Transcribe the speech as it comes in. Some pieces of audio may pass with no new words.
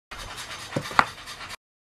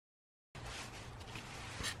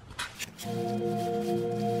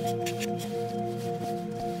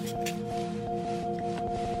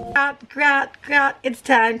grout, grout, grout. It's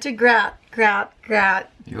time to grout, grout, grout.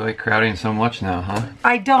 You like crowding so much now, huh?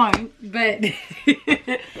 I don't, but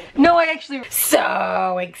no, I actually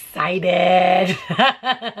so excited.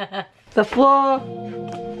 The floor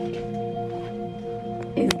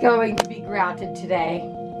is going to be grouted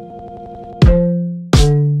today.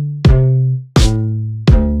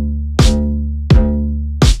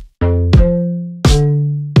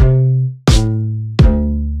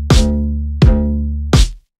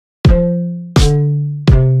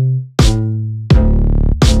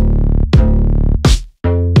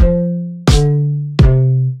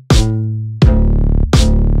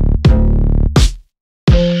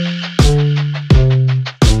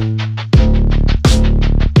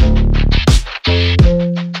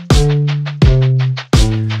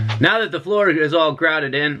 Now that the floor is all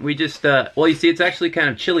grouted in, we just, well, you see, it's actually kind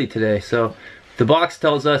of chilly today, so the box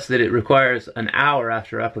tells us that it requires an hour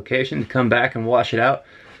after application to come back and wash it out.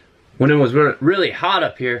 When it was really hot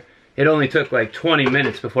up here, it only took like 20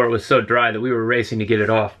 minutes before it was so dry that we were racing to get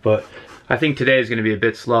it off, but I think today is going to be a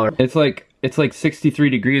bit slower. It's like 63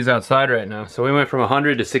 degrees outside right now, so we went from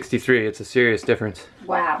 100 to 63. It's a serious difference.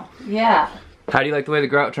 Wow, yeah. How do you like the way the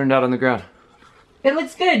grout turned out on the ground? It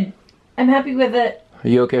looks good. I'm happy with it. Are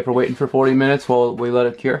you okay for waiting for 40 minutes while we let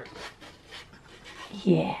it cure?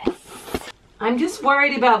 Yes. I'm just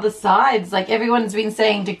worried about the sides. Like everyone's been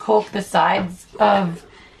saying to caulk the sides of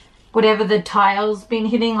whatever the tile's been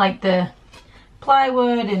hitting, like the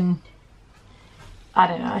plywood, and I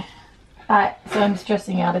don't know. So I'm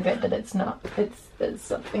stressing out a bit that it's not. There's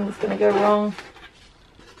something's gonna go wrong.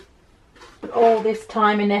 Put all this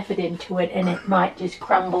time and effort into it and it might just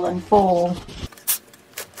crumble and fall.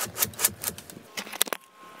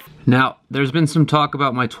 Now, there's been some talk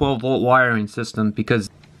about my 12-volt wiring system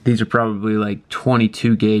because these are probably like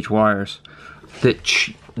 22 gauge wires that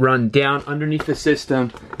run down underneath the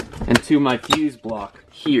system and to my fuse block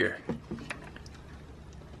here.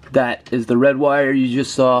 That is the red wire you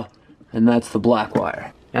just saw, and that's the black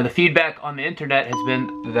wire. Now, the feedback on the internet has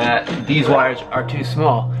been that these wires are too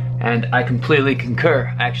small, and I completely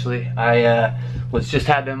concur, actually. I was just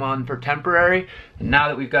had them on for temporary, and now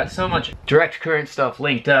that we've got so much direct current stuff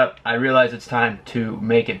linked up, I realize it's time to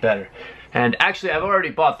make it better. And actually, I've already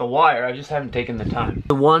bought the wire, I just haven't taken the time.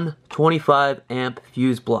 The 125 amp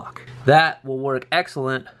fuse block. That will work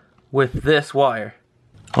excellent with this wire.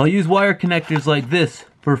 I'll use wire connectors like this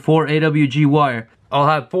for 4 AWG wire. I'll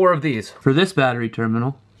have 4 of these for this battery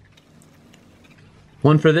terminal,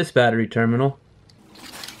 1 for this battery terminal,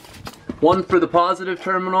 1 for the positive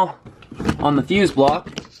terminal on the fuse block,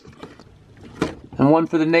 and 1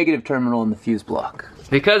 for the negative terminal on the fuse block.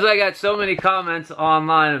 Because I got so many comments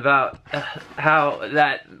online about how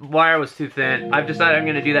that wire was too thin, I've decided I'm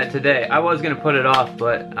going to do that today. I was going to put it off,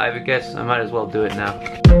 but I guess I might as well do it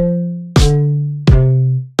now.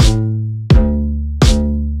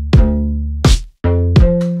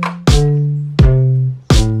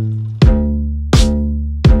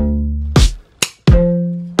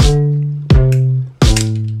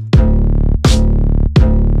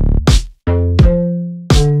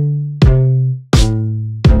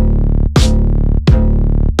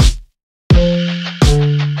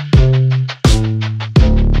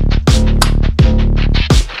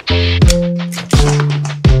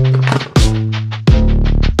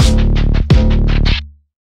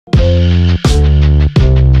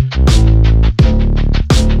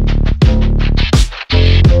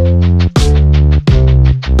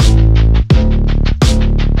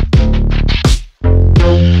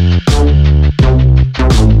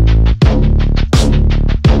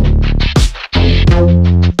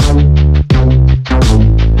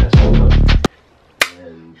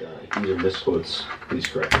 Misquotes, please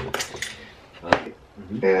correct me.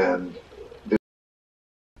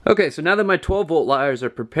 Okay, so now that my 12-volt wires are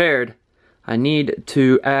prepared, I need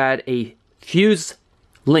to add a fuse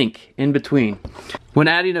link in between. When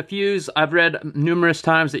adding a fuse, I've read numerous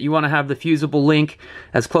times that you want to have the fusible link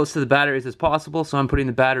as close to the batteries as possible, so I'm putting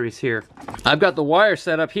the batteries here. I've got the wire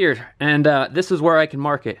set up here, and this is where I can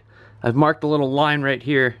mark it. I've marked a little line right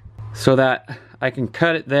here so that I can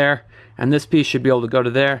cut it there, and this piece should be able to go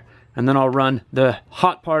to there, and then I'll run the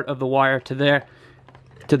hot part of the wire to there,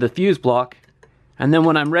 to the fuse block, and then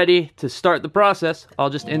when I'm ready to start the process, I'll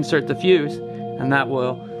just insert the fuse, and that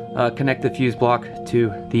will connect the fuse block to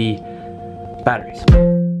the batteries.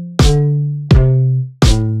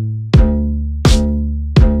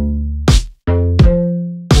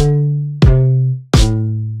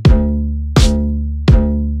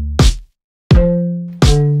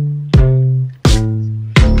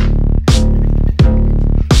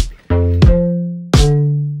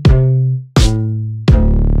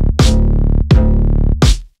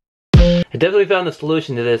 totally found the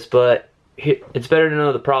solution to this, but it's better to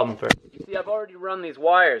know the problem first. See, I've already run these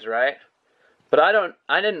wires, right? But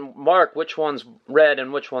I didn't mark which one's red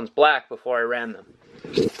and which one's black before I ran them.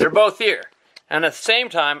 They're both here. And at the same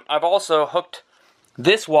time, I've also hooked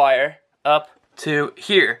this wire up to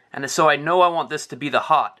here. And so I know I want this to be the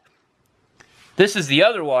hot. This is the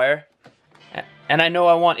other wire, and I know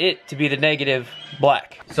I want it to be the negative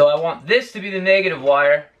black. So I want this to be the negative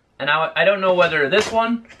wire, and I don't know whether this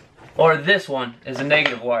one or this one is a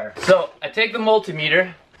negative wire. So I take the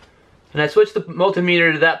multimeter, and I switch the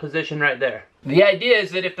multimeter to that position right there. The idea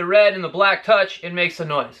is that if the red and the black touch, it makes a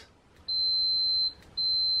noise.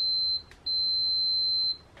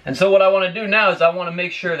 And so what I want to do now is I want to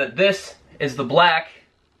make sure that this is the black,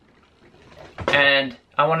 and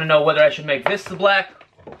I want to know whether I should make this the black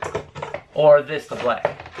or this the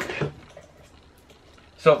black.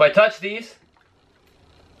 So if I touch these,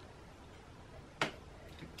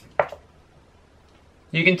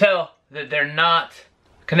 you can tell that they're not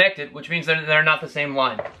connected, which means that they're not the same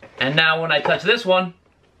line. And now when I touch this one,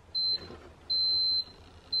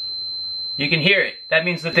 you can hear it. That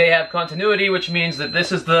means that they have continuity, which means that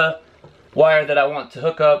this is the wire that I want to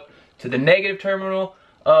hook up to the negative terminal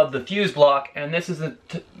of the fuse block, and this is the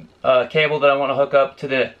cable that I want to hook up to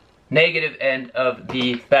the negative end of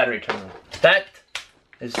the battery terminal. That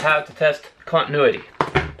is how to test continuity,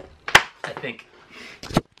 I think.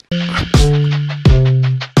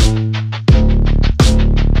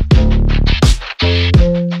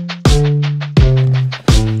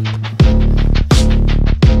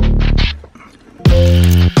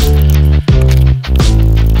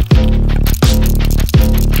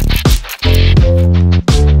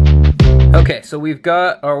 Okay, so we've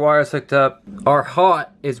got our wires hooked up. Our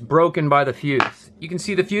hot is broken by the fuse. You can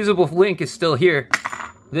see the fusible link is still here.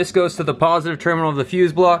 This goes to the positive terminal of the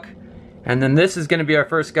fuse block, and then this is going to be our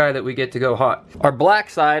first guy that we get to go hot. Our black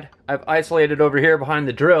side, I've isolated over here behind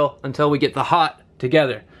the drill until we get the hot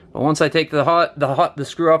together. But once I take the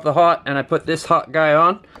screw off the hot and I put this hot guy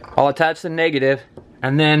on, I'll attach the negative,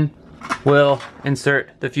 and then we'll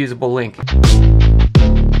insert the fusible link.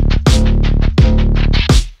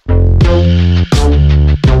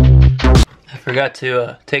 I forgot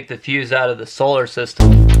to take the fuse out of the solar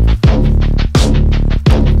system.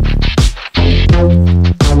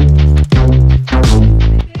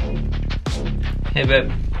 Hey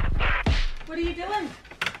babe. What are you doing?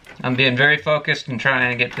 I'm being very focused and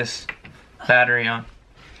trying to get this battery on.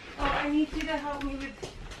 Oh, I need you to help me with...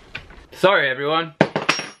 Sorry everyone.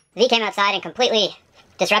 V came outside and completely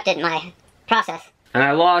disrupted my process. And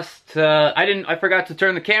I lost, I forgot to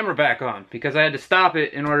turn the camera back on because I had to stop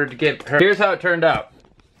it in order to get her. Here's how it turned out.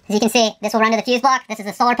 As you can see, this will run to the fuse block. This is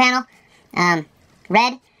the solar panel.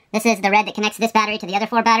 Red. This is the red that connects this battery to the other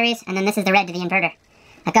 4 batteries. And then this is the red to the inverter.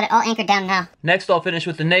 I've got it all anchored down now. Next I'll finish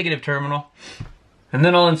with the negative terminal. And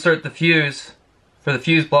then I'll insert the fuse for the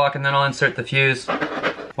fuse block, and then I'll insert the fuse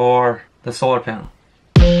for the solar panel.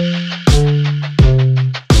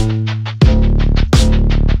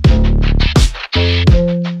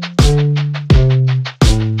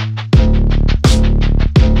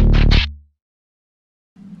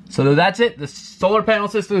 So that's it, the solar panel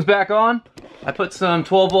system is back on. I put some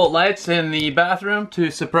 12-volt lights in the bathroom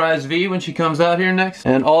to surprise V when she comes out here next.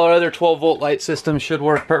 And all our other 12-volt light systems should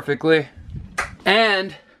work perfectly.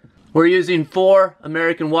 And we're using 4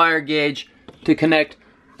 American wire gauge to connect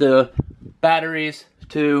the batteries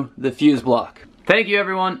to the fuse block. Thank you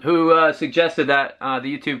everyone who suggested that,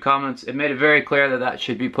 the YouTube comments. It made it very clear that that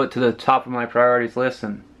should be put to the top of my priorities list,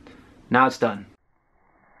 and now it's done.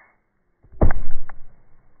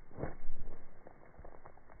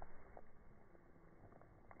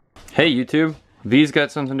 Hey YouTube, V's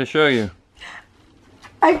got something to show you.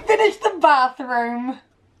 I finished the bathroom.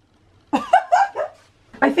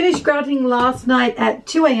 I finished grouting last night at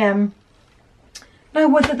 2 AM. No,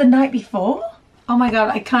 was it the night before? Oh my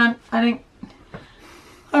god,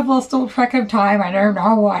 I've lost all track of time. I don't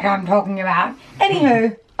know what I'm talking about.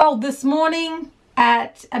 Anywho, this morning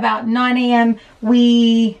at about 9 AM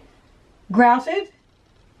we grouted.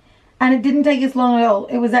 And it didn't take us long at all.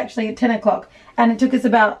 It was actually at 10 o'clock. And it took us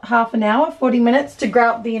about half an hour, 40 minutes to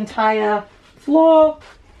grout the entire floor.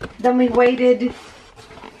 Then we waited,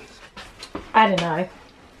 I don't know,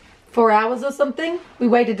 4 hours or something. We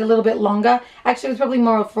waited a little bit longer. Actually, it was probably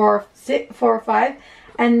more 4 or 5.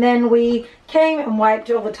 And then we came and wiped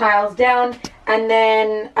all the tiles down. And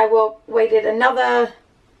then I waited another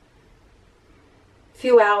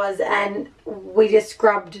few hours and we just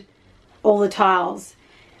scrubbed all the tiles.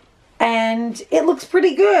 And it looks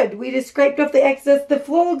pretty good. We just scraped off the excess. The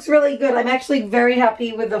floor looks really good. I'm actually very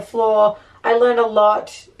happy with the floor. I learned a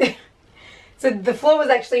lot. So the floor was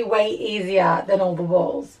actually way easier than all the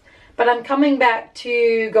walls. But I'm coming back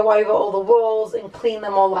to go over all the walls and clean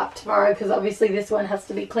them all up tomorrow, because obviously this one has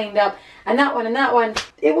to be cleaned up. And that one,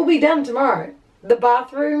 it will be done tomorrow. The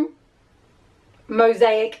bathroom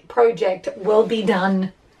mosaic project will be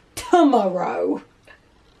done tomorrow.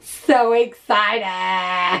 So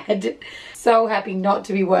excited. So happy not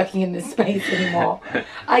to be working in this space anymore.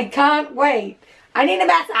 I can't wait. I need a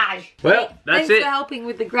massage. Well, that's Thanks it. for helping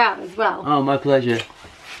with the grout as well. Oh, my pleasure.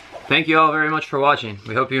 Thank you all very much for watching.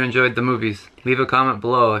 We hope you enjoyed the movies. Leave a comment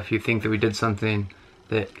below if you think that we did something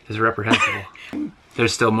that is reprehensible.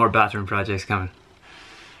 There's still more bathroom projects coming.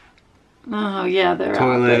 Oh yeah, there are.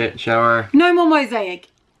 Toilet, shower. No more mosaic.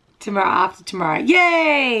 Tomorrow, after tomorrow.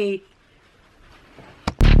 Yay!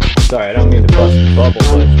 Sorry, I don't mean to bust the bubble,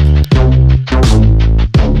 but